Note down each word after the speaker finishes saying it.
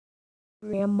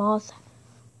grandma's,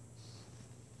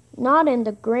 not in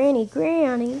the granny,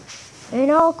 in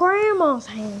our grandma's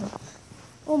hands.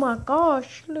 Oh my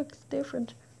gosh, looks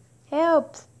different.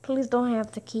 Help! Please don't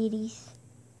have the kitties.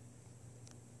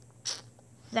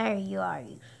 There you are,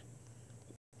 you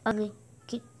ugly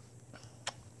kid.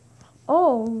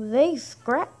 Oh, they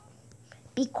scrap.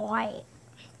 Be quiet.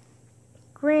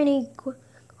 Granny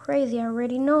crazy, I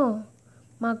already know.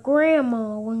 My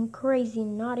grandma went crazy,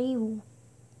 not evil.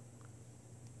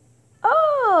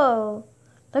 Oh,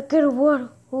 look at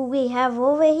who we have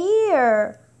over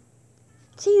here.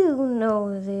 Do you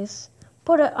know this?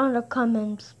 Put it on the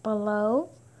comments below.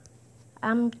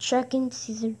 I'm checking to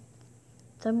see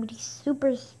somebody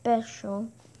super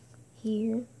special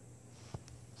here.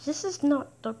 This is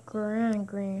not the grand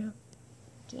game.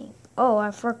 Oh,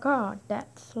 I forgot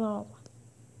that slow.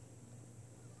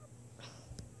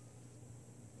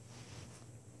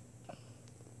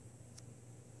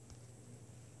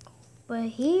 But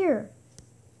here,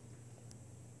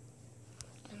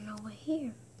 and over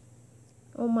here.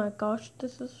 Oh my gosh,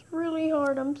 this is really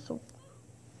hard. I'm so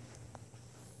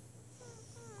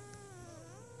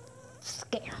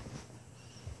scared.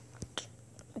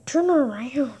 Turn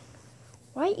around.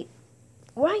 Why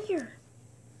you're?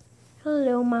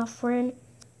 Hello, my friend.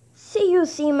 See you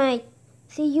see my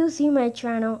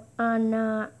channel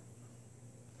on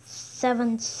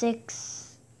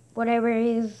 76 whatever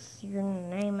is your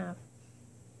name of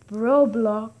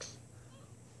Roblox.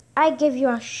 I give you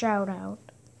a shout out.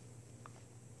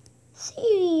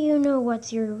 See, you know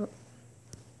what's your?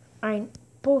 I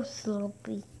both little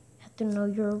be have to know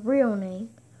your real name.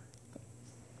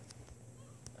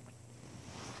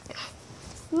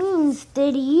 Means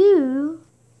that you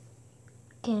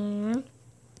can.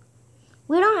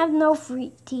 We don't have no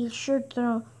free t-shirt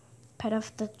to put up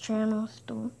the channel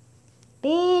store.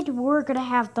 But we're gonna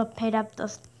have to put up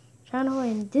the channel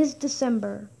in this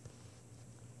December.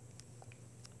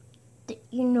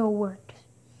 You know what?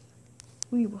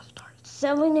 We will start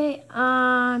selling it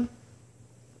on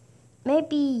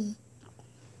maybe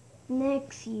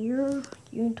next year,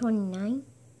 June 29th.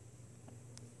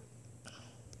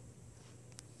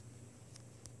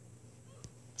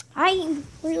 I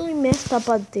really messed up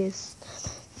on this.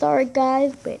 Sorry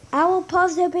guys, but I will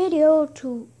pause the video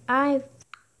to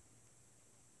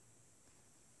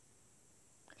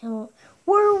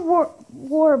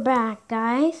we're back,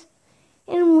 guys,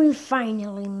 and we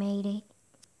finally made it.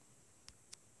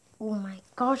 Oh my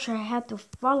gosh, I had to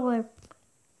follow it.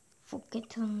 Get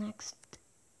to the next.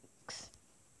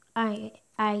 I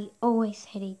always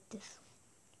hate this.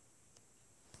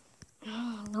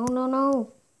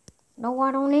 No. No,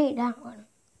 I don't need that one.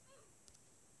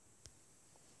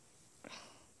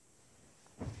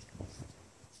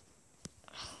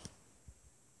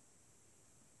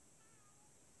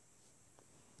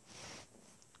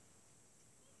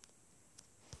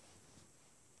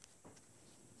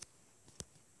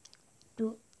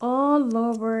 Do all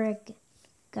over again.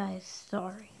 Guys,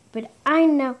 sorry. But I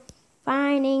know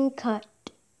finding cut.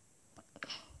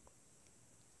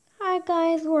 Hi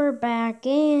guys, we're back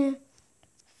in.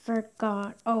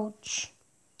 Forgot. Oh,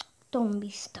 don't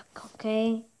be stuck,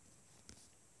 okay?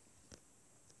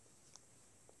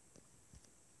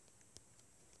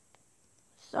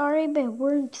 Sorry, but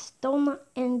we're still not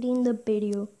ending the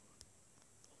video.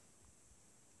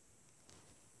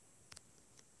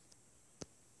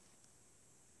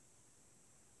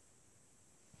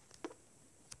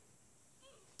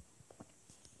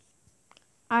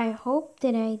 I hope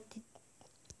that I did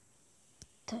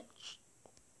touch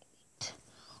it.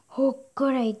 Oh,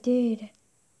 good, I did.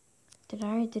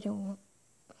 I didn't want.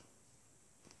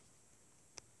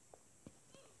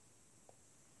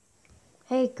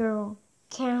 Hey, girl,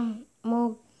 count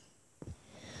mode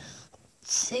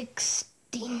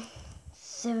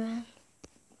 67.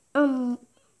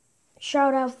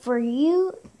 Shout out for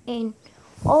you, and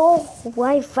all who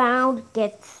I found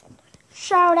gets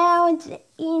shout outs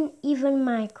in even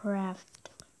Minecraft.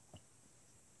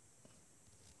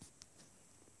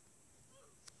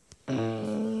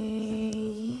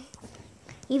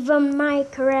 Even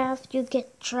Minecraft, you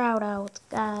get shout outs,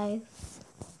 guys.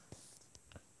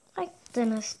 Like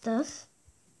Dennis does.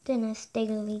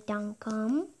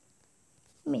 DennisDaily.com.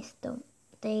 Mr.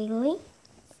 Daily.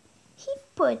 He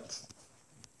puts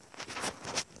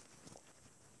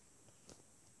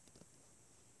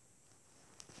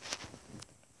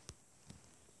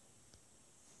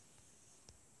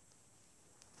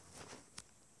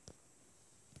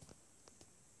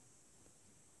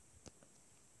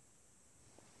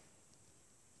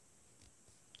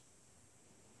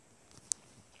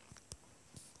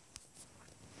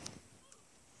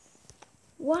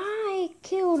Why it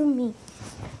killed me?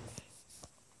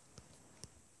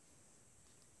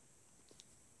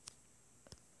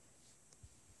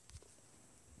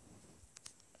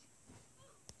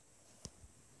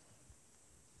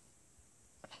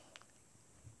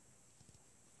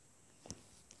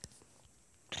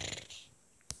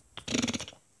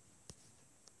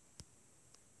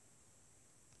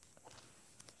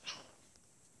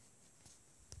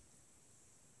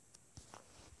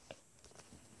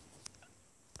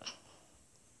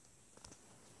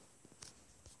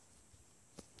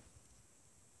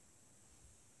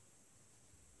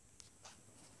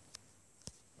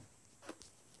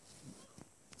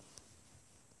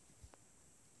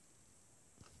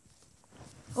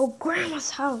 Oh,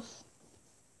 Grandma's house.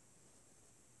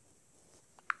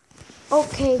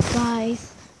 Okay,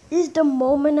 guys, this is the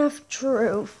moment of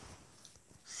truth.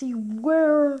 See,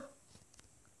 we're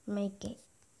making.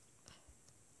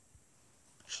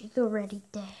 She's already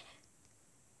dead.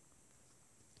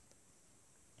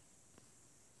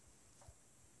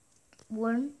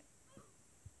 One,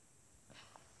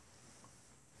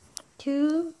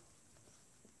 two,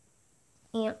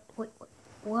 and wait,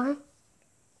 1,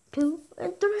 2,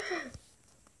 and 3.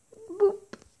 Boop.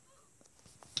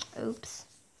 Oops.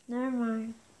 Never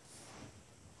mind.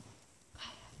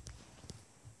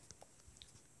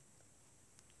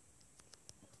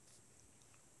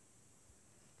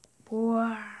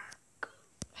 Work.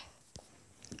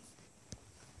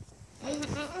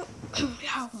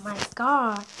 Oh my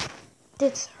god.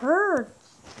 This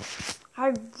hurts.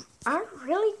 I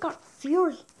really got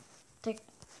furious. The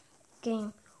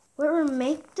game. Whoever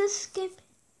made this game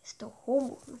is the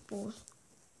horrible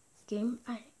game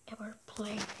I ever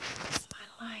played in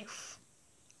my life.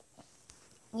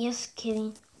 Yes,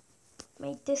 kidding.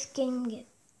 Made this game get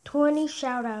 20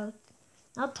 shoutouts.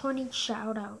 Not 20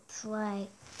 shoutouts, like.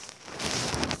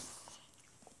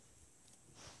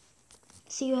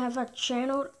 See, you have a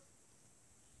channel.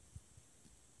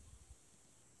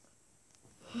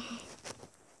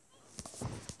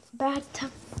 Bad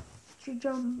time to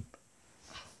jump.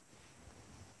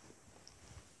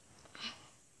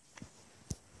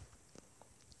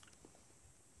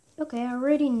 Okay, I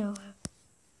already know him.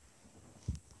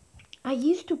 I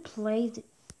used to play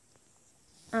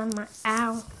on my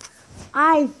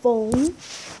iPhone.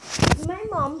 My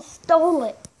mom stole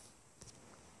it.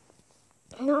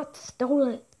 Not stole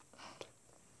it.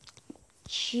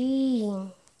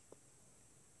 Cheating.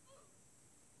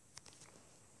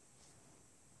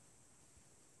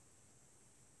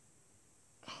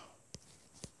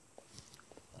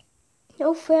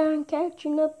 No fair, I'm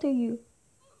catching up to you.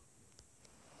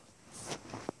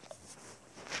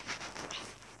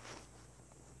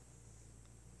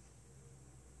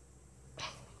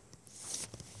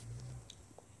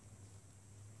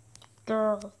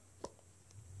 Girl.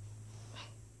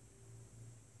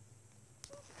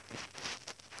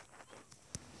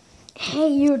 Hey,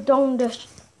 you don't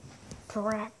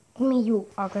distract me, you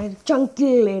ugly,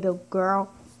 chunky little girl.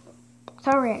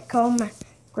 Sorry I call my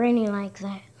granny like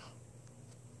that.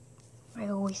 I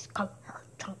always call her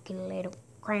chunky little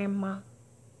grandma.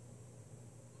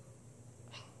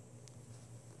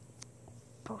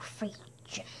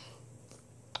 Perfection.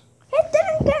 It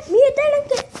didn't get me, it didn't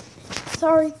get.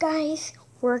 Sorry guys,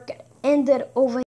 work ended over